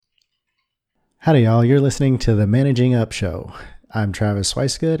Howdy, y'all. You're listening to the Managing Up Show. I'm Travis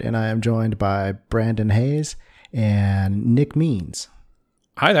Weisgood, and I am joined by Brandon Hayes and Nick Means.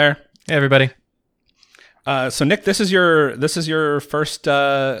 Hi there. Hey, everybody. So Nick, this is your first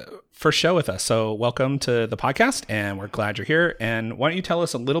show with us. So welcome to the podcast, and we're glad you're here. And why don't you tell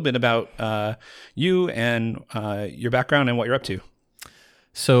us a little bit about you and your background and what you're up to?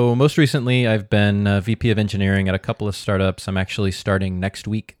 So most recently, I've been VP of engineering at a couple of startups. I'm actually starting next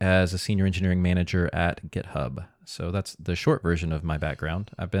week as a senior engineering manager at GitHub. So that's the short version of my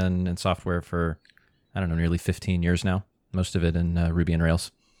background. I've been in software for, nearly 15 years now. Most of it in Ruby and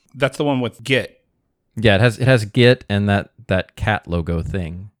Rails. That's the one with Git. Yeah, it has Git and that cat logo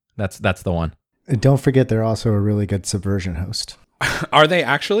thing. That's the one. And don't forget, they're also a really good Subversion host. Are they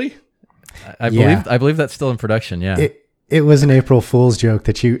actually? I believe that's still in production. Yeah. It was an April Fool's joke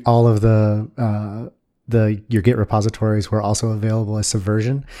that all of your Git repositories were also available as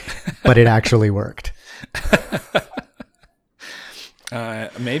Subversion, but it actually worked.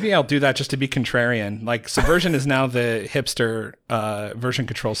 Maybe I'll do that just to be contrarian. Like Subversion is now the hipster version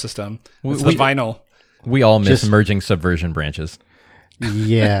control system. It's the vinyl. We all miss merging Subversion branches.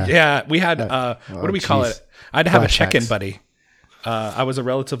 Yeah. Yeah. We had, what do we call it? I had to have a check-in Flashbacks. buddy. I was a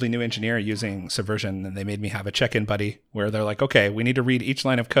relatively new engineer using Subversion, and they made me have a check-in buddy where they're like, okay, we need to read each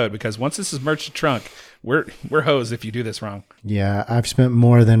line of code because once this is merged to trunk, we're hosed if you do this wrong. Yeah, I've spent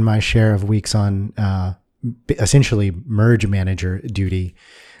more than my share of weeks on essentially merge manager duty,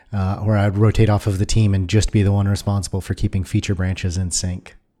 where I'd rotate off of the team and just be the one responsible for keeping feature branches in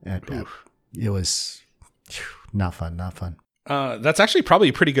sync. It was not fun. That's actually probably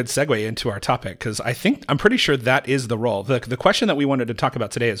a pretty good segue into our topic because I'm pretty sure that is the role. The question that we wanted to talk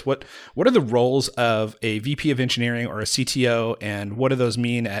about today is what are the roles of a VP of engineering or a CTO, and what do those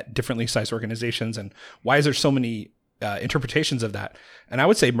mean at differently sized organizations, and why is there so many interpretations of that? And I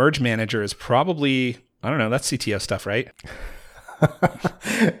would say merge manager is probably, that's CTO stuff, right?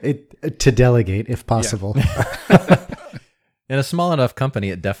 To delegate if possible. Yeah. In a small enough company,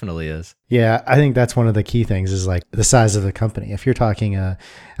 it definitely is. Yeah, I think that's one of the key things is like the size of the company. If you're talking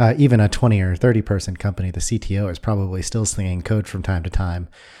even a 20 or 30 person company, the CTO is probably still slinging code from time to time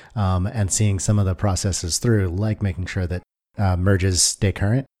and seeing some of the processes through, like making sure that merges stay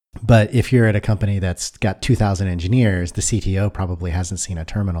current. But if you're at a company that's got 2,000 engineers, the CTO probably hasn't seen a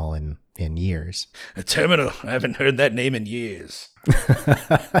terminal in years. A terminal? I haven't heard that name in years.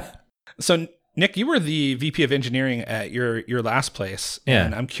 So Nick, you were the VP of engineering at your last place. Yeah.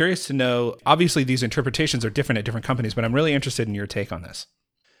 And I'm curious to know, obviously these interpretations are different at different companies, but I'm really interested in your take on this.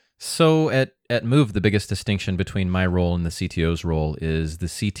 So at Move, the biggest distinction between my role and the CTO's role is the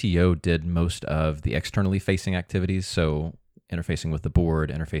CTO did most of the externally facing activities, so interfacing with the board,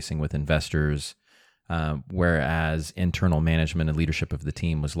 interfacing with investors, whereas internal management and leadership of the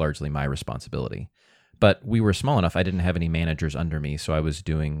team was largely my responsibility. But we were small enough, I didn't have any managers under me, so I was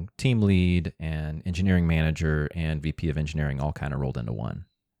doing team lead and engineering manager and VP of engineering all kind of rolled into one.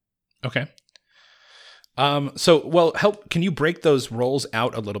 Okay. Can you break those roles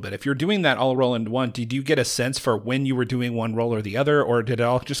out a little bit? If you're doing that all roll into one, did you get a sense for when you were doing one role or the other, or did it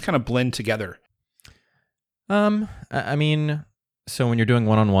all just kind of blend together? So when you're doing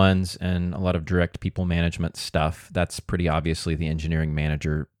one-on-ones and a lot of direct people management stuff, that's pretty obviously the engineering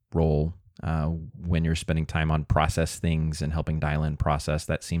manager role. When you're spending time on process things and helping dial in process,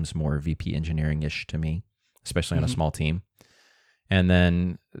 that seems more VP engineering-ish to me, especially on a small team. And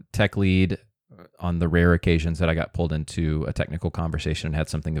then tech lead, on the rare occasions that I got pulled into a technical conversation and had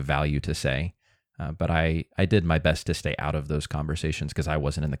something of value to say. But I did my best to stay out of those conversations because I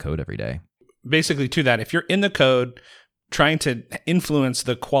wasn't in the code every day. Basically, To that, if you're in the code, trying to influence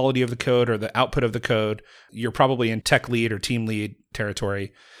the quality of the code or the output of the code, you're probably in tech lead or team lead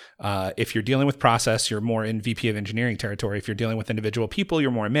territory. If you're dealing with process, you're more in VP of engineering territory. If you're dealing with individual people, you're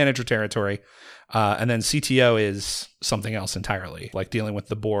more in manager territory. And then CTO is something else entirely, like dealing with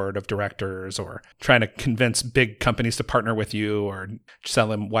the board of directors or trying to convince big companies to partner with you or sell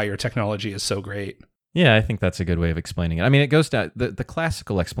them why your technology is so great. Yeah, I think that's a good way of explaining it. I mean, it goes down, the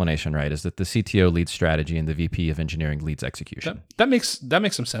classical explanation, right, is that the CTO leads strategy and the VP of engineering leads execution. That makes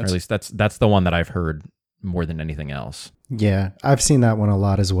some sense. Or at least that's the one that I've heard more than anything else. Yeah, I've seen that one a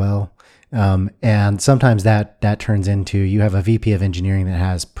lot as well. And sometimes that turns into you have a VP of engineering that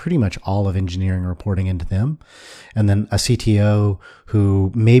has pretty much all of engineering reporting into them, and then a CTO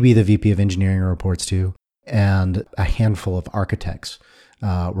who maybe the VP of engineering reports to, and a handful of architects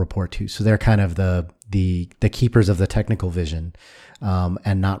report to. So they're kind of the keepers of the technical vision,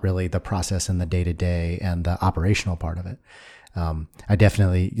 and not really the process and the day-to-day and the operational part of it. I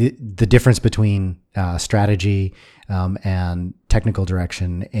definitely, the difference between strategy and technical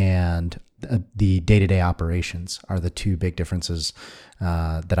direction and the day-to-day operations are the two big differences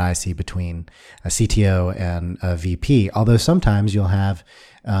that I see between a CTO and a VP. Although sometimes you'll have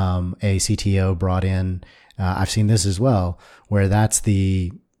a CTO brought in. I've seen this as well, where they're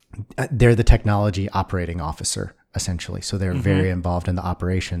the technology operating officer essentially. So they're very involved in the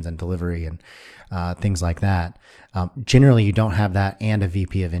operations and delivery and things like that. Generally, you don't have that and a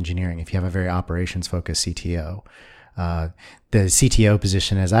VP of engineering if you have a very operations-focused CTO. The CTO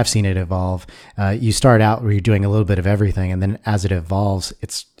position, as I've seen it evolve, you start out where you're doing a little bit of everything, and then as it evolves,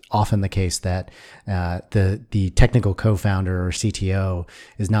 it's often the case that the technical co-founder or CTO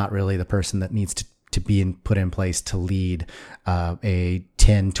is not really the person that needs to be put in place to lead a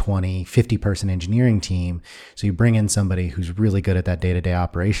 10, 20, 50 person engineering team. So you bring in somebody who's really good at that day-to-day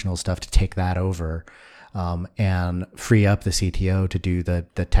operational stuff to take that over. And free up the CTO to do the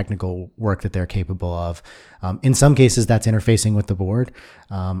technical work that they're capable of. In some cases, that's interfacing with the board.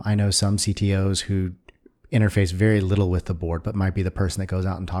 I know some CTOs who interface very little with the board, but might be the person that goes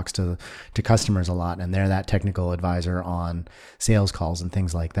out and talks to customers a lot, and they're that technical advisor on sales calls and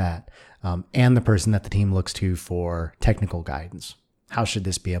things like that. And the person that the team looks to for technical guidance. How should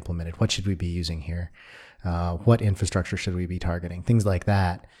this be implemented? What should we be using here? What infrastructure should we be targeting? Things like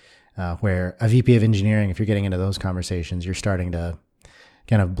that. Where a VP of engineering, if you're getting into those conversations, you're starting to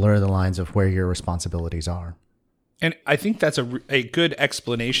kind of blur the lines of where your responsibilities are. And I think that's a good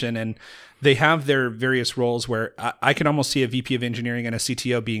explanation. And they have their various roles where I can almost see a VP of engineering and a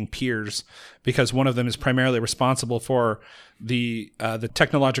CTO being peers, because one of them is primarily responsible for the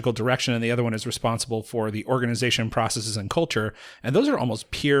technological direction, and the other one is responsible for the organization, processes, and culture. And those are almost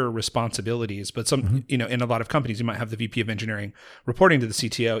peer responsibilities. But in a lot of companies, you might have the VP of engineering reporting to the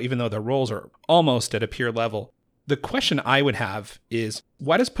CTO, even though their roles are almost at a peer level. The question I would have is,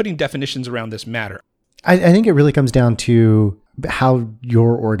 why does putting definitions around this matter? I think it really comes down to how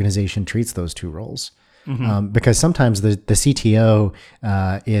your organization treats those two roles. Because sometimes the CTO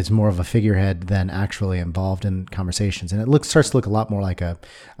is more of a figurehead than actually involved in conversations. And it starts to look a lot more like a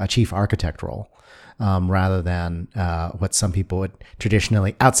chief architect role rather than what some people would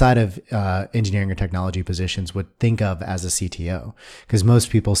traditionally, outside of engineering or technology positions, would think of as a CTO. Because most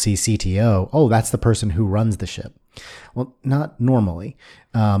people see CTO, oh, that's the person who runs the ship. Well, not normally,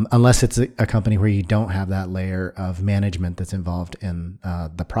 unless it's a company where you don't have that layer of management that's involved in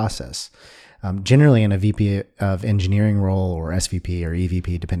the process. Generally, in a VP of engineering role or SVP or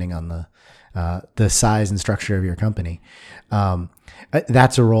EVP, depending on the size and structure of your company,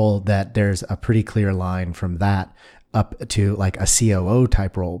 that's a role that there's a pretty clear line from that up to like a COO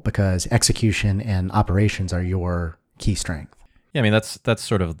type role, because execution and operations are your key strength. Yeah, I mean, that's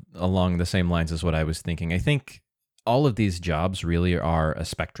sort of along the same lines as what I was thinking. I think all of these jobs really are a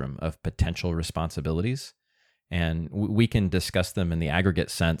spectrum of potential responsibilities, and we can discuss them in the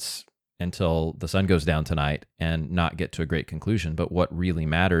aggregate sense until the sun goes down tonight and not get to a great conclusion. But what really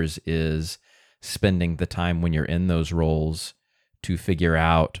matters is spending the time when you're in those roles to figure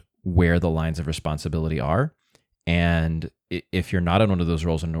out where the lines of responsibility are. And if you're not in one of those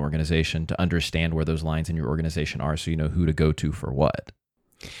roles in an organization, to understand where those lines in your organization are so you know who to go to for what.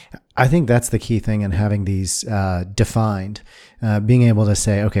 I think that's the key thing in having these defined, being able to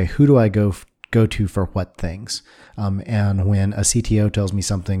say, okay, who do I go to for what things? And when a CTO tells me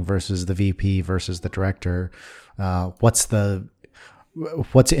something versus the VP versus the director, what's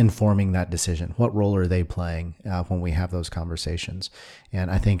informing that decision? What role are they playing when we have those conversations?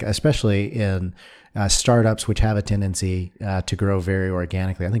 And I think especially in startups, which have a tendency to grow very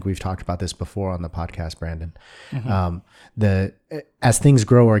organically. I think we've talked about this before on the podcast, Brandon. As things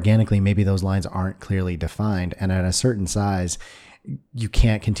grow organically, maybe those lines aren't clearly defined. And at a certain size, you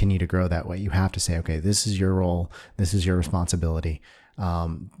can't continue to grow that way. You have to say, okay, this is your role. This is your responsibility.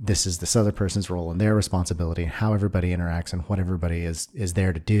 This is this other person's role and their responsibility, and how everybody interacts and what everybody is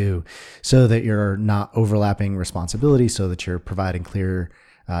there to do, so that you're not overlapping responsibility, so that you're providing clear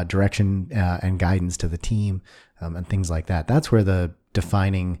direction and guidance to the team and things like that. That's where the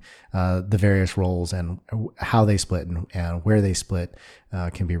defining the various roles and how they split and where they split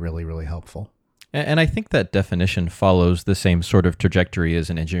can be really, really helpful. And I think that definition follows the same sort of trajectory as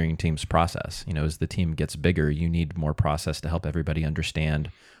an engineering team's process. You know, as the team gets bigger, you need more process to help everybody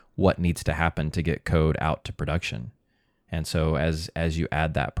understand what needs to happen to get code out to production. And so as you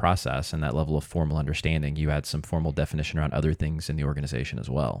add that process and that level of formal understanding, you add some formal definition around other things in the organization as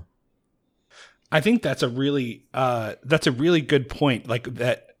well. I think that's a really good point. Like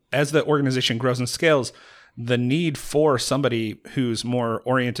that, as the organization grows and scales, the need for somebody who's more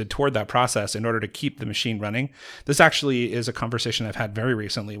oriented toward that process in order to keep the machine running. This actually is a conversation I've had very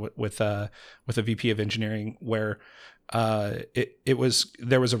recently with a VP of engineering, where there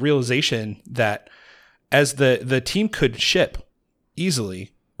was a realization that as the team could ship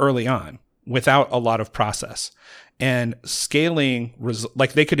easily early on without a lot of process, and scaling,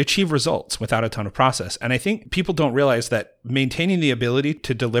 like they could achieve results without a ton of process. And I think people don't realize that maintaining the ability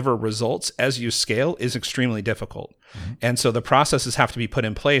to deliver results as you scale is extremely difficult. Mm-hmm. And so the processes have to be put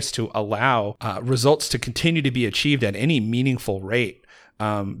in place to allow results to continue to be achieved at any meaningful rate.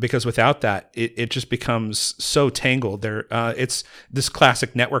 Because without that, it just becomes so tangled. It's this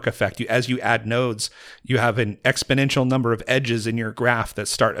classic network effect. As you add nodes, you have an exponential number of edges in your graph that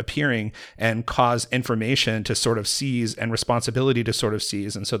start appearing and cause information to sort of seize and responsibility to sort of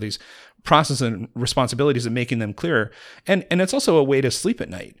seize. And so these processes and responsibilities of making them clearer. And it's also a way to sleep at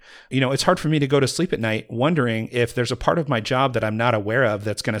night. It's hard for me to go to sleep at night wondering if there's a part of my job that I'm not aware of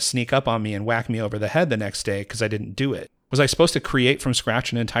that's going to sneak up on me and whack me over the head the next day because I didn't do it. Was I supposed to create from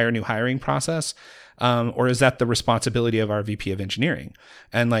scratch an entire new hiring process? Or is that the responsibility of our VP of engineering?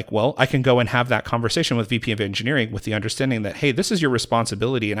 And I can go and have that conversation with VP of engineering with the understanding that, hey, this is your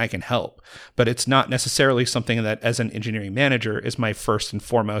responsibility and I can help. But it's not necessarily something that as an engineering manager is my first and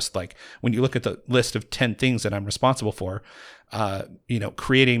foremost, when you look at the list of 10 things that I'm responsible for,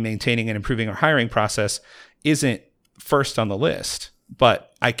 creating, maintaining, and improving our hiring process isn't first on the list.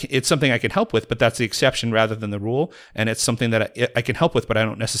 But it's something I can help with, but that's the exception rather than the rule. And it's something that I can help with, but I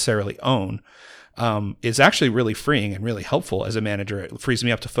don't necessarily own. Is actually really freeing and really helpful as a manager. It frees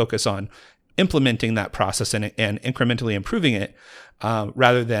me up to focus on implementing that process and incrementally improving it,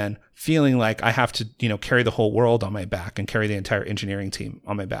 rather than feeling like I have to, carry the whole world on my back and carry the entire engineering team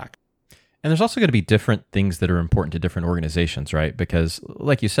on my back. And there's also going to be different things that are important to different organizations, right? Because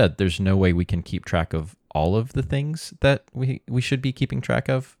like you said, there's no way we can keep track of all of the things that we should be keeping track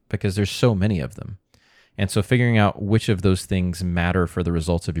of because there's so many of them. And so figuring out which of those things matter for the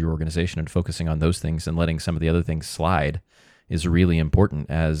results of your organization and focusing on those things and letting some of the other things slide is really important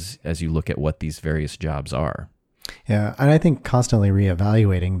as you look at what these various jobs are. Yeah, and I think constantly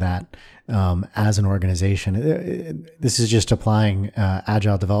reevaluating that as an organization. This is just applying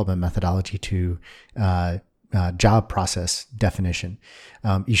agile development methodology to job process definition.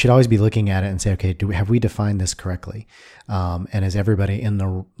 You should always be looking at it and say, okay, have we defined this correctly? And is everybody in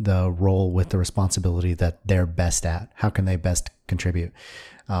the role with the responsibility that they're best at? How can they best contribute?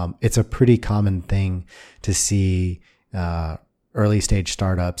 It's a pretty common thing to see early stage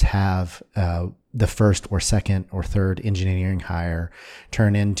startups have the first or second or third engineering hire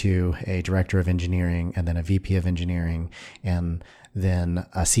turn into a director of engineering and then a VP of engineering and then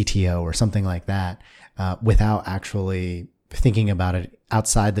a CTO or something like that, without actually thinking about it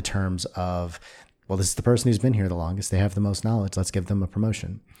outside the terms of, well, this is the person who's been here the longest. They have the most knowledge. Let's give them a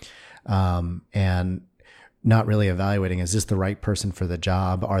promotion. And not really evaluating, is this the right person for the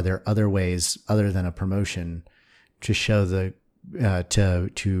job? Are there other ways other than a promotion to show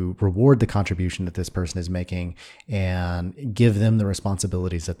to reward the contribution that this person is making and give them the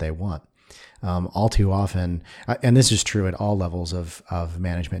responsibilities that they want? All too often, and this is true at all levels of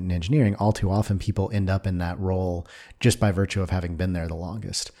management and engineering, all too often people end up in that role just by virtue of having been there the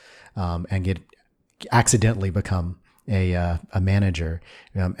longest, and accidentally become a manager.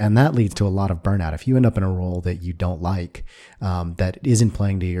 And that leads to a lot of burnout. If you end up in a role that you don't like, that isn't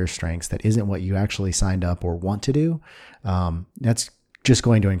playing to your strengths, that isn't what you actually signed up or want to do, that's just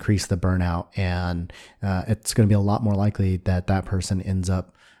going to increase the burnout. And it's going to be a lot more likely that that person ends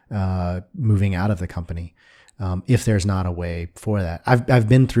up moving out of the company, if there's not a way for that. I've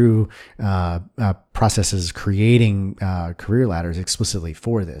been through processes creating career ladders explicitly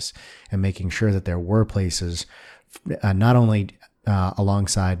for this and making sure that there were places not only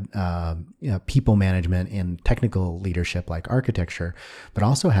alongside people management and technical leadership like architecture, but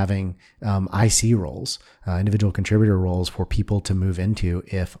also having IC roles, individual contributor roles for people to move into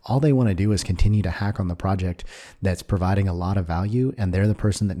if all they want to do is continue to hack on the project that's providing a lot of value, and they're the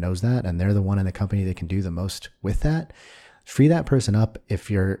person that knows that, and they're the one in the company that can do the most with that. Free that person up.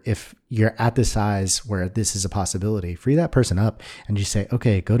 If you're at the size where this is a possibility, free that person up and just say,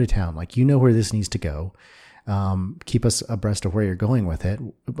 okay, go to town. Like, you know where this needs to go. Keep us abreast of where you're going with it.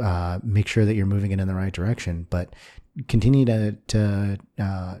 Make sure that you're moving it in the right direction, but continue to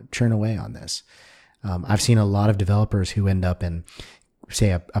churn away on this. I've seen a lot of developers who end up in, say,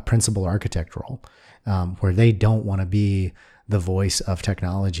 a principal architect role, where they don't want to be the voice of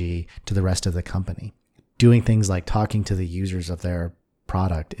technology to the rest of the company. Doing things like talking to the users of their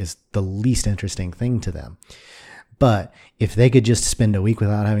product is the least interesting thing to them. But if they could just spend a week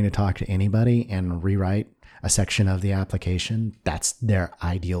without having to talk to anybody and rewrite a section of the application, that's their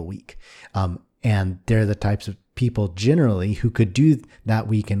ideal week. And they're the types of people generally who could do that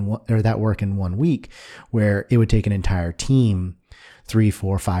that work in 1 week, where it would take an entire team 3,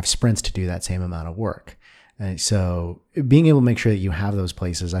 4, 5 sprints to do that same amount of work. And so being able to make sure that you have those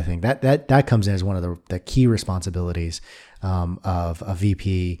places, I think that comes in as one of the key responsibilities of a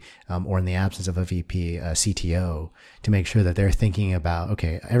VP, or in the absence of a VP, a CTO, to make sure that they're thinking about,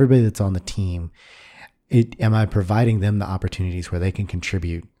 okay, everybody that's on the team, am I providing them the opportunities where they can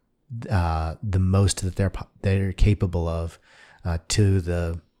contribute the most that they're capable of to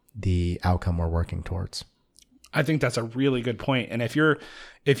the outcome we're working towards? I think that's a really good point. And if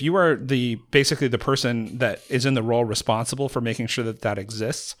you are basically the person that is in the role responsible for making sure that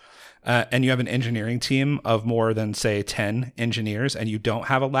exists, and you have an engineering team of more than, say, 10 engineers, and you don't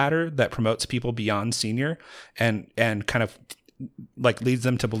have a ladder that promotes people beyond senior and kind of like leads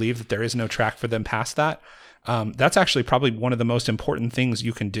them to believe that there is no track for them past that, that's actually probably one of the most important things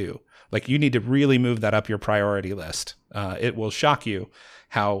you can do. Like, you need to really move that up your priority list. It will shock you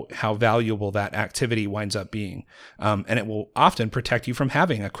how valuable that activity winds up being. And it will often protect you from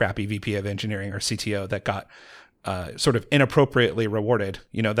having a crappy VP of engineering or CTO that got sort of inappropriately rewarded.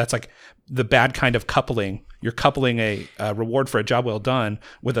 That's like the bad kind of coupling. You're coupling a reward for a job well done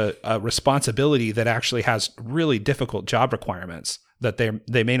with a responsibility that actually has really difficult job requirements that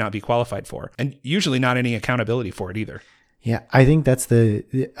they may not be qualified for, and usually not any accountability for it either. Yeah, I think that's a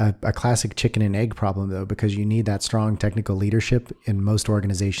classic chicken and egg problem, though, because you need that strong technical leadership in most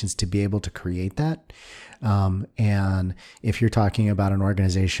organizations to be able to create that. And if you're talking about an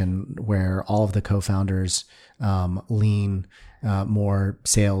organization where all of the co-founders lean more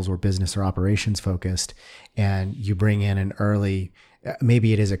sales or business or operations focused, and you bring in an early,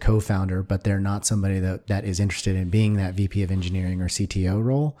 maybe it is a co-founder, but they're not somebody that is interested in being that VP of engineering or CTO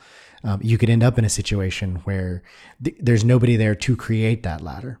role, you could end up in a situation where there's nobody there to create that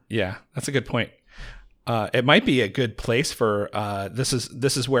ladder. Yeah, that's a good point. It might be a good place for this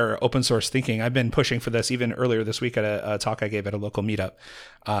is where open source thinking. I've been pushing for this even earlier this week at a talk I gave at a local meetup.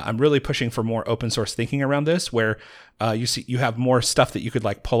 I'm really pushing for more open source thinking around this, where you have more stuff that you could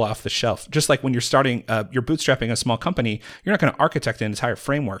like pull off the shelf. Just like when you're starting, you're bootstrapping a small company, you're not going to architect an entire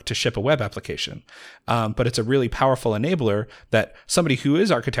framework to ship a web application. But it's a really powerful enabler that somebody who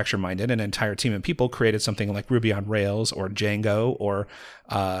is architecture minded, an entire team of people, created something like Ruby on Rails or Django or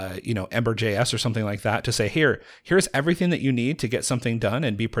Ember.js or something like that to say, here's everything that you need to get something done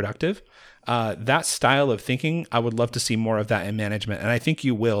and be productive. That style of thinking, I would love to see more of that in management, and I think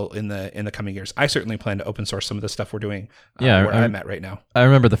you will in the coming years. I certainly plan to open source some of the stuff we're doing where I'm at right now. I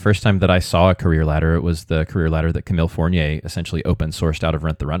remember the first time that I saw a career ladder. It was the career ladder that Camille Fournier essentially open sourced out of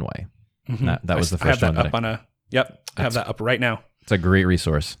Rent the Runway. Mm-hmm. That was the first one. I have that up right now. It's a great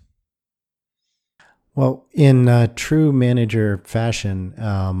resource. Well, in true manager fashion,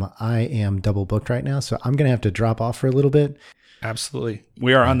 I am double booked right now, so I'm going to have to drop off for a little bit. Absolutely.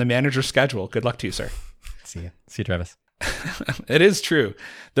 We are on the manager schedule. Good luck to you, sir. See you. See you, Travis. It is true.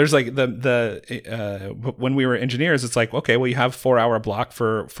 There's like when we were engineers, it's like, okay, well, you have 4-hour block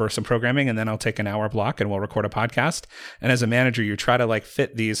for some programming, and then I'll take an hour block and we'll record a podcast. And as a manager, you try to like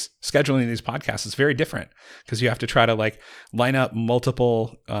fit scheduling these podcasts. It's very different because you have to try to like line up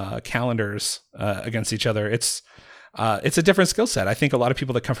multiple calendars against each other. It's a different skill set. I think a lot of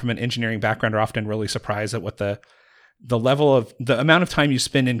people that come from an engineering background are often really surprised at what the level of the amount of time you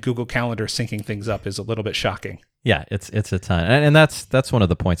spend in Google Calendar syncing things up is a little bit shocking. Yeah, it's a ton. And that's one of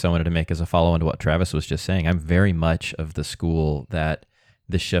the points I wanted to make as a follow-on to what Travis was just saying. I'm very much of the school that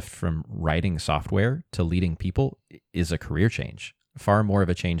the shift from writing software to leading people is a career change, far more of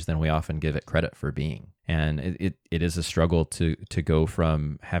a change than we often give it credit for being. And it is a struggle to go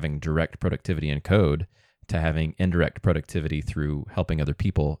from having direct productivity in code to having indirect productivity through helping other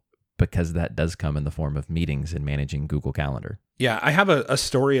people, because that does come in the form of meetings and managing Google Calendar. Yeah, I have a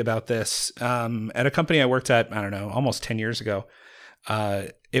story about this. At a company I worked at, I don't know, almost 10 years ago.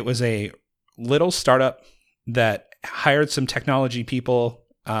 It was a little startup that hired some technology people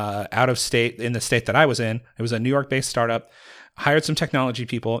out of state, in the state that I was in. It was a New York-based startup, hired some technology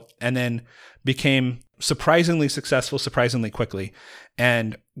people, and then became surprisingly successful, surprisingly quickly,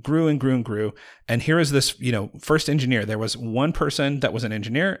 and grew and grew and grew. And here is this, first engineer. There was one person that was an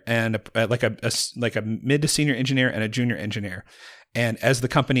engineer, and like a mid to senior engineer and a junior engineer. And as the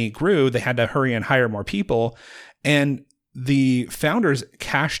company grew, they had to hurry and hire more people. And the founders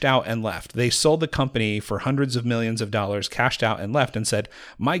cashed out and left. They sold the company for hundreds of millions of dollars, cashed out and left, and said,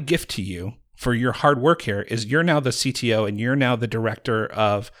 my gift to you for your hard work here is you're now the CTO and you're now the director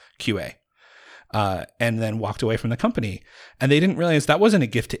of QA. and then walked away from the company. And they didn't realize that wasn't a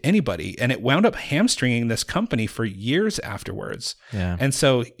gift to anybody. And it wound up hamstringing this company for years afterwards. Yeah. And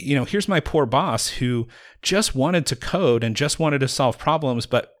so, here's my poor boss who just wanted to code and just wanted to solve problems,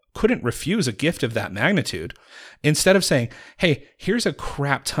 but couldn't refuse a gift of that magnitude. Instead of saying, hey, here's a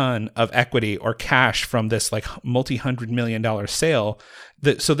crap ton of equity or cash from this like multi-$100 million sale.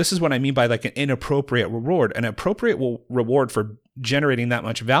 So this is what I mean by like an inappropriate reward. An appropriate reward for generating that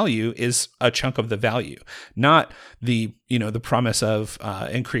much value is a chunk of the value, not the promise of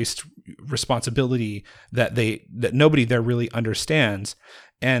increased responsibility that nobody there really understands.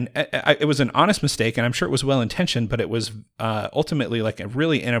 And it was an honest mistake, and I'm sure it was well-intentioned, but it was ultimately like a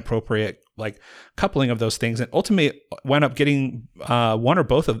really inappropriate like coupling of those things, and ultimately wound up getting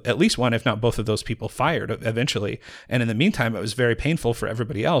at least one, if not both of those people fired eventually. And in the meantime, it was very painful for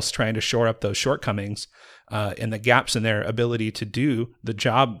everybody else trying to shore up those shortcomings and the gaps in their ability to do the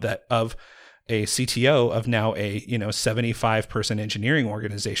job of a CTO of now a 75-person engineering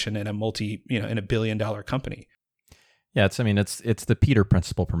organization in a in a $1 billion company. Yeah, it's the Peter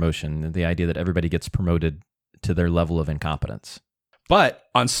Principle promotion, the idea that everybody gets promoted to their level of incompetence. But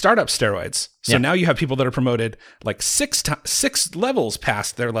on startup steroids. So now you have people that are promoted like six levels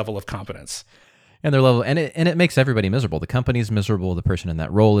past their level of competence. And their level, and it makes everybody miserable. The company's miserable, the person in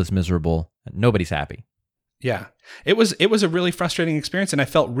that role is miserable, nobody's happy. Yeah, it was a really frustrating experience, and I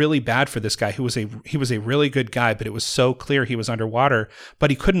felt really bad for this guy who was a really good guy, but it was so clear he was underwater,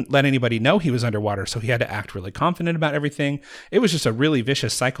 but he couldn't let anybody know he was underwater, so he had to act really confident about everything. It was just a really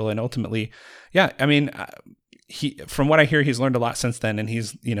vicious cycle, and ultimately, from what I hear, he's learned a lot since then, and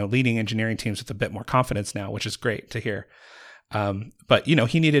he's leading engineering teams with a bit more confidence now, which is great to hear. But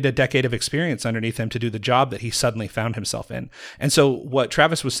he needed a decade of experience underneath him to do the job that he suddenly found himself in. And so what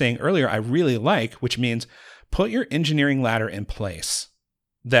Travis was saying earlier, I really like, which means put your engineering ladder in place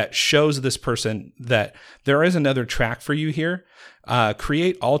that shows this person that there is another track for you here.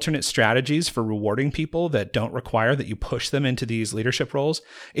 Create alternate strategies for rewarding people that don't require that you push them into these leadership roles.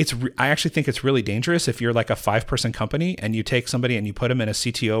 I actually think it's really dangerous if you're like a 5-person company and you take somebody and you put them in a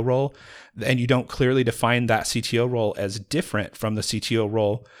CTO role and you don't clearly define that CTO role as different from the CTO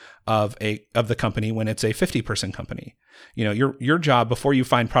role of the company when it's a 50-person company. Your job before you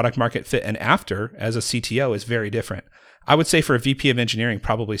find product market fit and after as a CTO is very different. I would say for a VP of engineering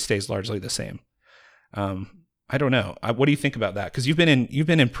probably stays largely the same. I don't know. What do you think about that? Because you've been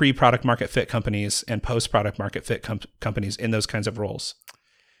in pre-product market fit companies and post-product market fit companies in those kinds of roles.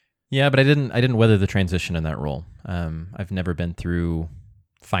 Yeah, but I didn't weather the transition in that role. I've never been through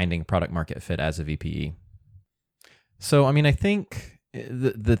finding product market fit as a VPE. So I think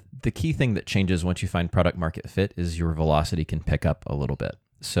the key thing that changes once you find product market fit is your velocity can pick up a little bit.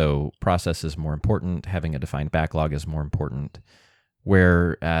 So process is more important. Having a defined backlog is more important.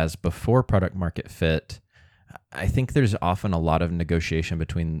 Whereas before product market fit, I think there's often a lot of negotiation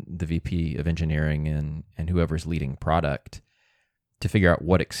between the VP of engineering and whoever's leading product to figure out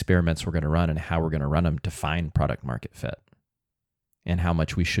what experiments we're going to run and how we're going to run them to find product market fit and how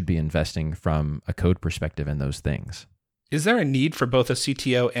much we should be investing from a code perspective in those things. Is there a need for both a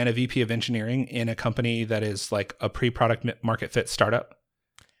CTO and a VP of engineering in a company that is like a pre-product market fit startup?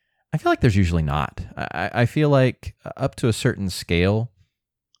 I feel like there's usually not. I feel like up to a certain scale,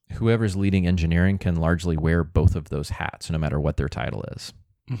 whoever's leading engineering can largely wear both of those hats, no matter what their title is.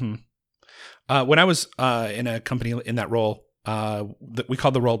 Mm-hmm. When I was in a company in that role, we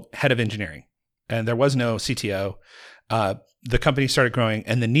called the role head of engineering, and there was no CTO. The company started growing,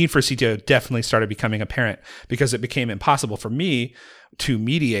 and the need for CTO definitely started becoming apparent because it became impossible for me to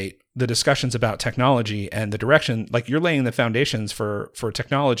mediate the discussions about technology and the direction. Like, you're laying the foundations for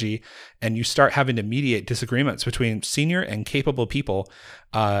technology, and you start having to mediate disagreements between senior and capable people,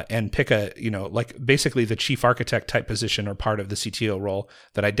 and pick basically the chief architect type position or part of the CTO role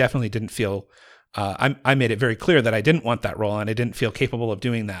that I definitely didn't feel. I made it very clear that I didn't want that role, and I didn't feel capable of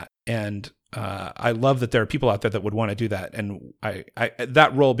doing that. And I love that there are people out there that would want to do that. And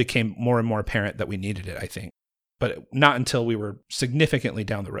that role became more and more apparent that we needed it, I think. But not until we were significantly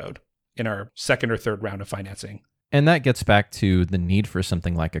down the road in our second or third round of financing. And that gets back to the need for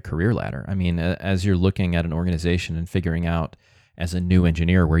something like a career ladder. I mean, as you're looking at an organization and figuring out as a new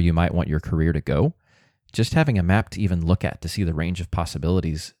engineer where you might want your career to go, just having a map to even look at to see the range of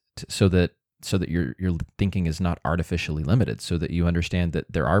possibilities so that your thinking is not artificially limited, so that you understand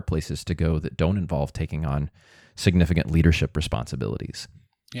that there are places to go that don't involve taking on significant leadership responsibilities.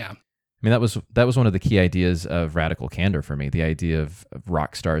 Yeah. I mean, that was one of the key ideas of Radical Candor for me, the idea of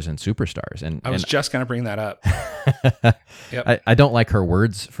rock stars and superstars. And I was just going to bring that up. Yep. I don't like her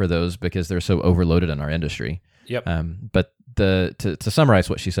words for those because they're so overloaded in our industry. Yep. But to summarize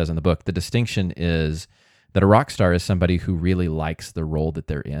what she says in the book, the distinction is that a rock star is somebody who really likes the role that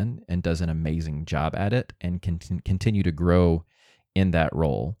they're in and does an amazing job at it and can continue to grow in that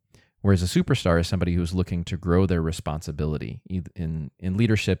role. Whereas a superstar is somebody who's looking to grow their responsibility in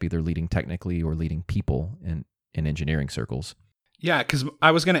leadership, either leading technically or leading people in engineering circles. Yeah, because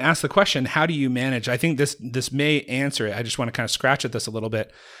I was going to ask the question, how do you manage? I think this may answer it. I just want to kind of scratch at this a little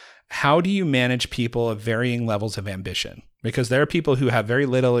bit. How do you manage people of varying levels of ambition? Because there are people who have very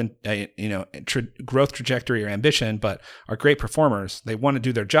little, growth trajectory or ambition, but are great performers. They want to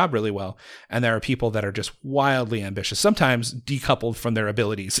do their job really well. And there are people that are just wildly ambitious, sometimes decoupled from their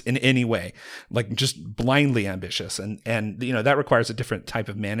abilities in any way, like just blindly ambitious. And that requires a different type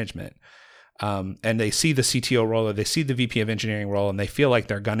of management. And they see the CTO role or they see the VP of engineering role and they feel like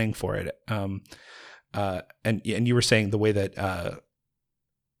they're gunning for it. And you were saying the way that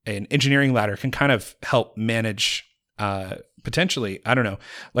an engineering ladder can kind of help manage potentially, I don't know,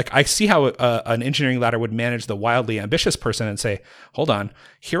 like I see how an engineering ladder would manage the wildly ambitious person and say, hold on,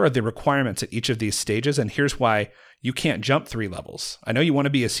 here are the requirements at each of these stages. And here's why you can't jump 3 levels. I know you want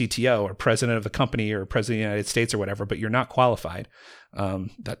to be a CTO or president of the company or president of the United States or whatever, but you're not qualified.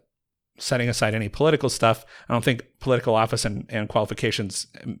 That setting aside any political stuff, I don't think political office and qualifications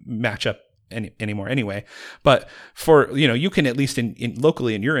match up anymore anyway. But for, you can at least in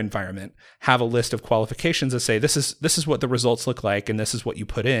locally in your environment have a list of qualifications that say this is what the results look like and this is what you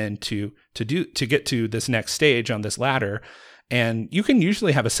put in to get to this next stage on this ladder. And you can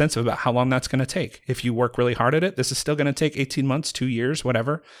usually have a sense of about how long that's going to take. If you work really hard at it, this is still going to take 18 months, 2 years,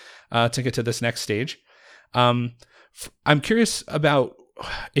 whatever, to get to this next stage. I'm curious about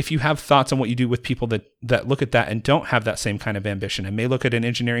if you have thoughts on what you do with people that look at that and don't have that same kind of ambition and may look at an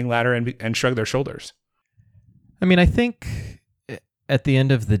engineering ladder and shrug their shoulders. I mean, I think at the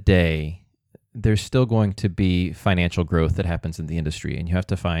end of the day, there's still going to be financial growth that happens in the industry, and you have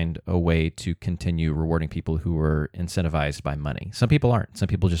to find a way to continue rewarding people who are incentivized by money. Some people aren't. Some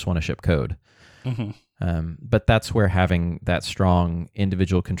people just want to ship code. Mm-hmm. But that's where having that strong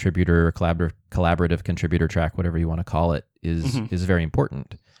individual contributor, collaborative contributor track, whatever you want to call it, is very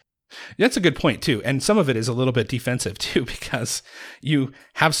important. That's a good point too. And some of it is a little bit defensive too, because you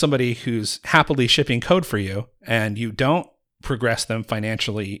have somebody who's happily shipping code for you and you don't progress them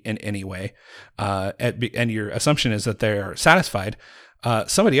financially in any way. And your assumption is that they're satisfied.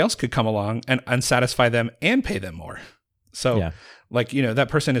 Somebody else could come along and unsatisfy them and pay them more. So yeah. That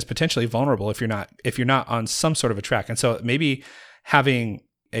person is potentially vulnerable if you're not on some sort of a track. And so maybe having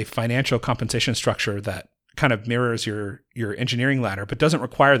a financial compensation structure that kind of mirrors your engineering ladder, but doesn't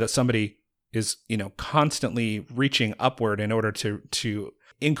require that somebody is, constantly reaching upward in order to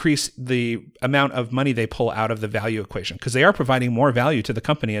increase the amount of money they pull out of the value equation, because they are providing more value to the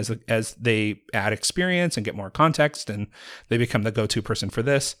company as they add experience and get more context and they become the go-to person for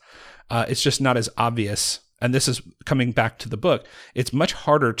this. It's just not as obvious. And this is coming back to the book. It's much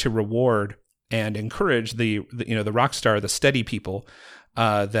harder to reward and encourage the rock star, the steady people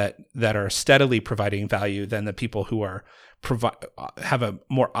that are steadily providing value than the people who are have a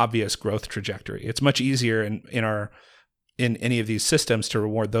more obvious growth trajectory. It's much easier in any of these systems to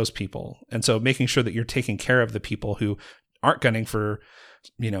reward those people. And so making sure that you're taking care of the people who aren't gunning for,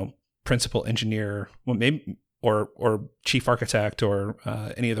 principal engineer, well, maybe or chief architect or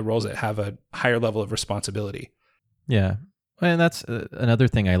any of the roles that have a higher level of responsibility. Yeah. And that's another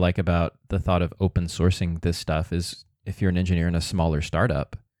thing I like about the thought of open sourcing this stuff is if you're an engineer in a smaller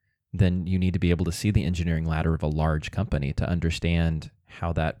startup, then you need to be able to see the engineering ladder of a large company to understand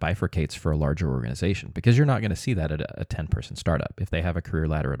how that bifurcates for a larger organization, because you're not going to see that at a 10-person startup. If they have a career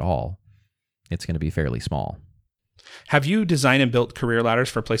ladder at all, it's going to be fairly small. Have you designed and built career ladders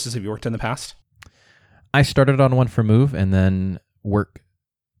for places that you worked in the past? I started on one for Move, and then work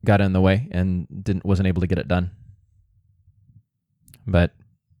got in the way and wasn't able to get it done. But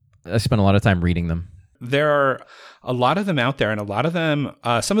I spent a lot of time reading them. There are a lot of them out there, and a lot of them,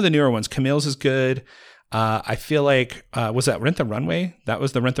 some of the newer ones, Camille's is good. I feel like, was that Rent the Runway? That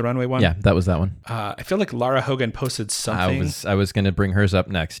was the Rent the Runway one? Yeah, that was that one. I feel like Lara Hogan posted something. I was going to bring hers up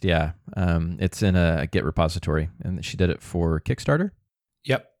next, yeah. It's in a Git repository, and she did it for Kickstarter.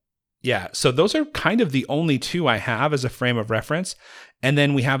 Yep. Yeah, so those are kind of the only two I have as a frame of reference. And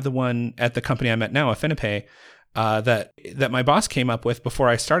then we have the one at the company I'm at now, Affinipay, that my boss came up with before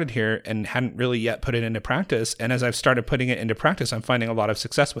I started here and hadn't really yet put it into practice. And as I've started putting it into practice, I'm finding a lot of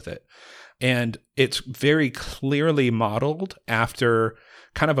success with it. And it's very clearly modeled after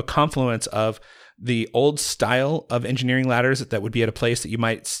kind of a confluence of the old style of engineering ladders that would be at a place that you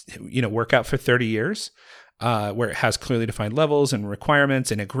might, work out for 30 years. where it has clearly defined levels and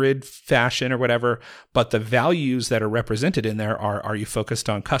requirements in a grid fashion or whatever. But the values that are represented in there are you focused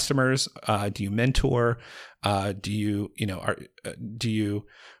on customers? Do you mentor? Do you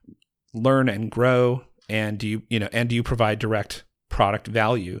learn and grow? And do you provide direct product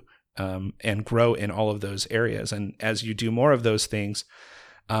value and grow in all of those areas? And as you do more of those things,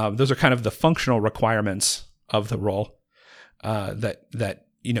 those are kind of the functional requirements of the role that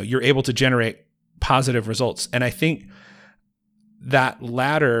you're able to generate positive results. And I think that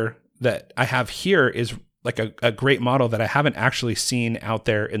ladder that I have here is like a great model that I haven't actually seen out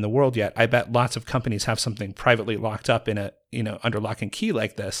there in the world yet. I bet lots of companies have something privately locked up in under lock and key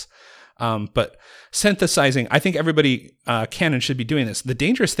like this. But synthesizing, I think everybody can and should be doing this. The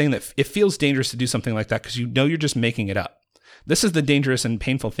dangerous thing that it feels dangerous to do something like that because you're just making it up. This is the dangerous and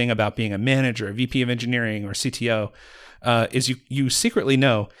painful thing about being a manager, a VP of engineering, or CTO, is you secretly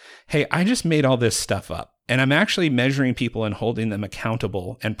know, hey, I just made all this stuff up. And I'm actually measuring people and holding them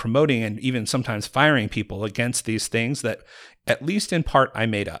accountable and promoting and even sometimes firing people against these things that, at least in part, I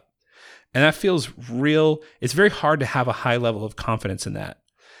made up. And that feels real. It's very hard to have a high level of confidence in that.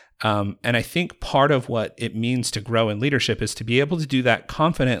 And I think part of what it means to grow in leadership is to be able to do that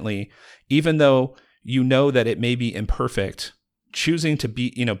confidently, even though you know that it may be imperfect, choosing to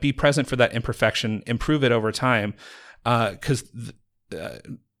be present for that imperfection, improve it over time. Because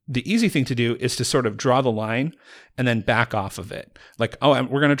the easy thing to do is to sort of draw the line and then back off of it. Like, we're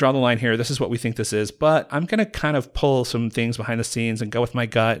going to draw the line here. This is what we think this is, but I'm going to kind of pull some things behind the scenes and go with my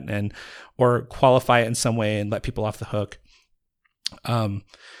gut or qualify it in some way and let people off the hook.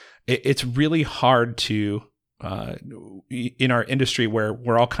 It's really hard to, in our industry where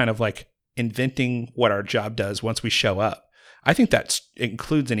we're all kind of like inventing what our job does once we show up. I think that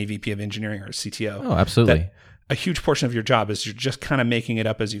includes any VP of engineering or CTO. Oh, absolutely. That a huge portion of your job is you're just kind of making it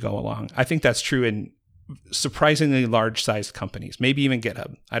up as you go along. I think that's true in surprisingly large-sized companies, maybe even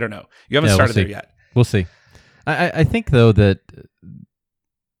GitHub. I don't know. You haven't started there yet. We'll see. I think, though, that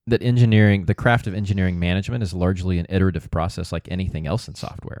engineering, the craft of engineering management is largely an iterative process like anything else in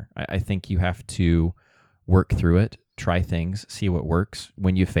software. I think you have to work through it, try things, see what works.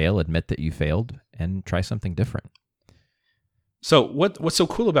 When you fail, admit that you failed, and try something different. So what's so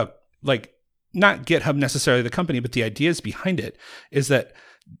cool about, like, not GitHub necessarily the company, but the ideas behind it is that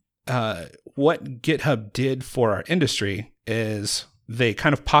what GitHub did for our industry is they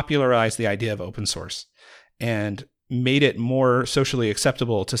kind of popularized the idea of open source and made it more socially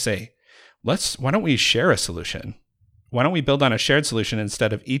acceptable to say, why don't we share a solution? Why don't we build on a shared solution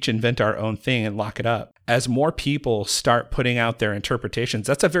instead of each invent our own thing and lock it up? As more people start putting out their interpretations,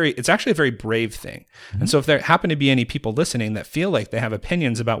 it's actually a very brave thing. Mm-hmm. And so if there happen to be any people listening that feel like they have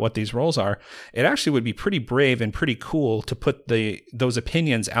opinions about what these roles are, it actually would be pretty brave and pretty cool to put those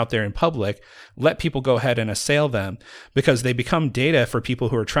opinions out there in public, let people go ahead and assail them, because they become data for people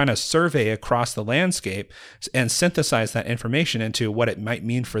who are trying to survey across the landscape and synthesize that information into what it might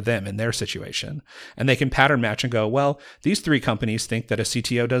mean for them in their situation. And they can pattern match and go, well, these 3 companies think that a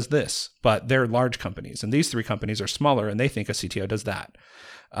CTO does this, but they're large companies. And these 3 companies are smaller and they think a CTO does that.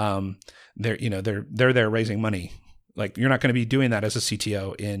 They're there raising money. Like, you're not going to be doing that as a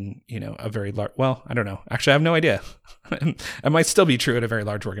CTO in, a very large, well, I don't know. Actually, I have no idea. It might still be true at a very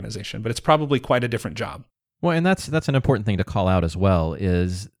large organization, but it's probably quite a different job. Well, and that's an important thing to call out as well,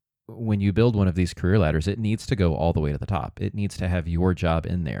 is when you build one of these career ladders, it needs to go all the way to the top. It needs to have your job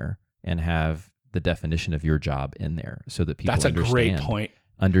in there and have the definition of your job in there so that people great point.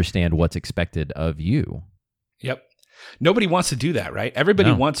 Understand what's expected of you. Yep. Nobody wants to do that, right?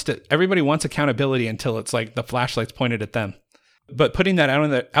 Everybody wants accountability until it's like the flashlight's pointed at them. But putting that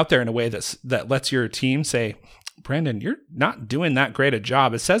out there in a way that lets your team say, Brandon, you're not doing that great a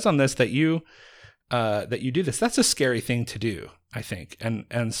job. It says on this that you do this. That's a scary thing to do, I think.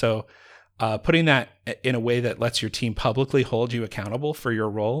 And so putting that in a way that lets your team publicly hold you accountable for your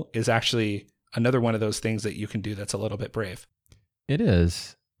role is actually another one of those things that you can do that's a little bit brave. It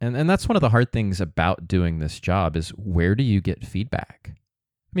is. And that's one of the hard things about doing this job is, where do you get feedback?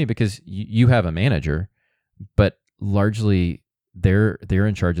 I mean, because you have a manager, but largely they're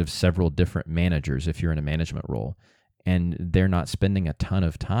in charge of several different managers if you're in a management role, and they're not spending a ton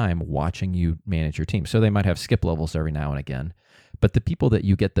of time watching you manage your team. So they might have skip levels every now and again, but the people that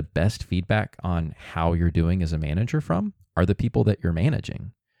you get the best feedback on how you're doing as a manager from are the people that you're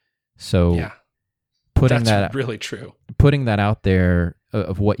managing. So yeah. That's really true. Putting that out there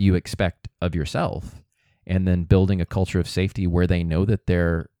of what you expect of yourself, and then building a culture of safety where they know that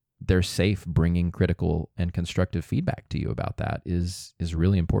they're safe bringing critical and constructive feedback to you about that is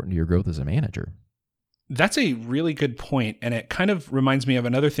really important to your growth as a manager. That's a really good point, and it kind of reminds me of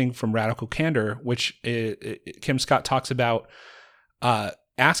another thing from Radical Candor, which Kim Scott talks about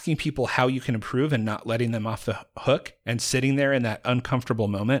asking people how you can improve and not letting them off the hook, and sitting there in that uncomfortable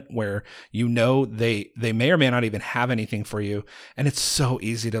moment where you know they may or may not even have anything for you, and it's so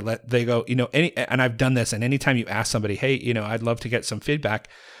easy to let they go. And I've done this, and anytime you ask somebody, hey, I'd love to get some feedback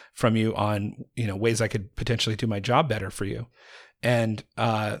from you on ways I could potentially do my job better for you. And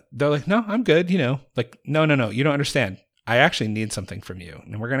they're like, no, I'm good. Like, no, you don't understand. I actually need something from you.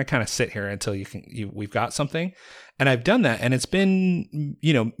 And we're going to kind of sit here until we've got something. And I've done that. And it's been,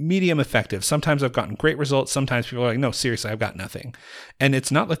 medium effective. Sometimes I've gotten great results. Sometimes people are like, no, seriously, I've got nothing. And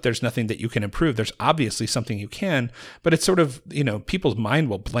it's not like there's nothing that you can improve. There's obviously something you can, but it's sort of, people's mind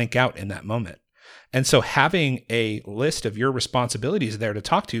will blank out in that moment. And so having a list of your responsibilities there to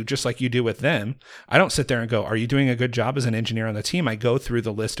talk to, just like you do with them, I don't sit there and go, are you doing a good job as an engineer on the team? I go through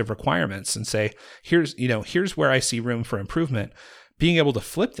the list of requirements and say, here's where I see room for improvement. Being able to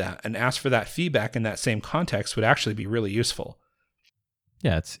flip that and ask for that feedback in that same context would actually be really useful.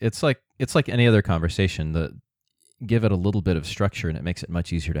 Yeah, it's like any other conversation. Give it a little bit of structure, and it makes it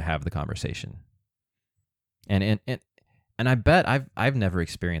much easier to have the conversation. And I bet I've never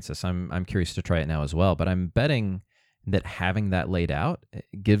experienced this. I'm curious to try it now as well, but I'm betting that having that laid out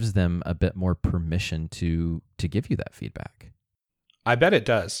gives them a bit more permission to give you that feedback. I bet it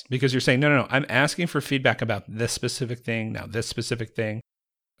does, because you're saying, no, I'm asking for feedback about this specific thing, now this specific thing.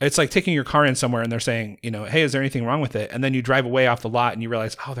 It's like taking your car in somewhere and they're saying, hey, is there anything wrong with it? And then you drive away off the lot and you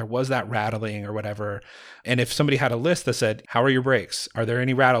realize, oh, there was that rattling or whatever. And if somebody had a list that said, how are your brakes? Are there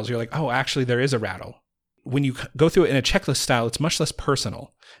any rattles? You're like, oh, actually, there is a rattle. When you go through it in a checklist style, it's much less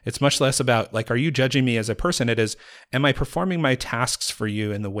personal. It's much less about like, are you judging me as a person? It is, am I performing my tasks for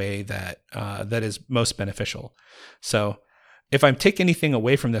you in the way that that is most beneficial? So if I'm taking anything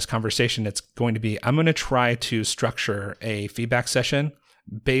away from this conversation, it's going to be, I'm going to try to structure a feedback session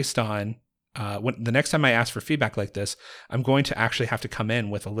based on when the next time I ask for feedback like this, I'm going to actually have to come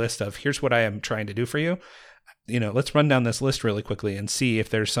in with a list of, here's what I am trying to do for you. Let's run down this list really quickly and see if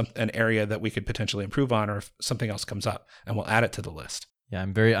there's an area that we could potentially improve on, or if something else comes up, and we'll add it to the list. Yeah,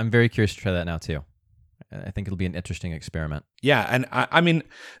 I'm very curious to try that now too. I think it'll be an interesting experiment. Yeah, and I mean,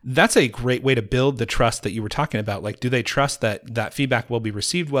 that's a great way to build the trust that you were talking about. Like, do they trust that feedback will be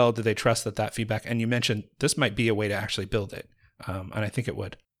received well? Do they trust that feedback? And you mentioned this might be a way to actually build it, and I think it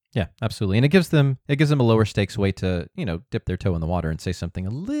would. Yeah, absolutely. And it gives them a lower stakes way to dip their toe in the water and say something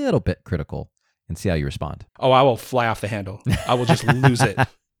a little bit critical and see how you respond. Oh, I will fly off the handle. I will just lose it.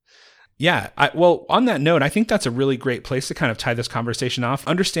 Yeah. Well, on that note, I think that's a really great place to kind of tie this conversation off.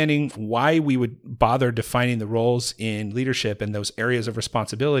 Understanding why we would bother defining the roles in leadership and those areas of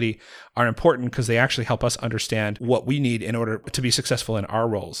responsibility are important, because they actually help us understand what we need in order to be successful in our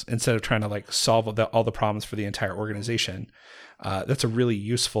roles, instead of trying to like solve all the problems for the entire organization. That's a really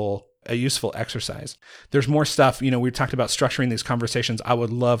useful exercise. There's more stuff. We talked about structuring these conversations. I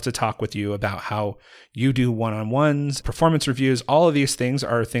would love to talk with you about how you do one-on-ones, performance reviews. All of these things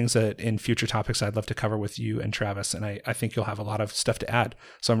are things that in future topics I'd love to cover with you and Travis. And I think you'll have a lot of stuff to add.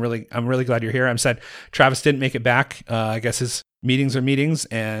 So I'm really glad you're here. I'm sad Travis didn't make it back. I guess his meetings are meetings,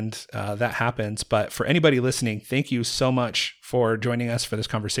 and that happens. But for anybody listening, thank you so much for joining us for this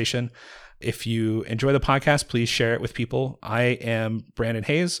conversation. If you enjoy the podcast, please share it with people. I am Brandon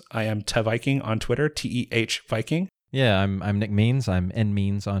Hayes. I am TehViking on Twitter, TEH Viking. Yeah, I'm Nick Means. I'm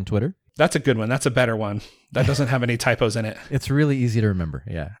nmeans on Twitter. That's a good one. That's a better one. That doesn't have any typos in it. It's really easy to remember.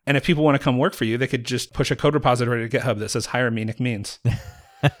 Yeah. And if people want to come work for you, they could just push a code repository to GitHub that says, hire me, Nick Means.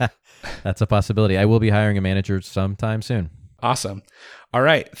 That's a possibility. I will be hiring a manager sometime soon. Awesome. All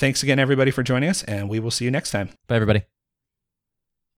right. Thanks again, everybody, for joining us, and we will see you next time. Bye, everybody.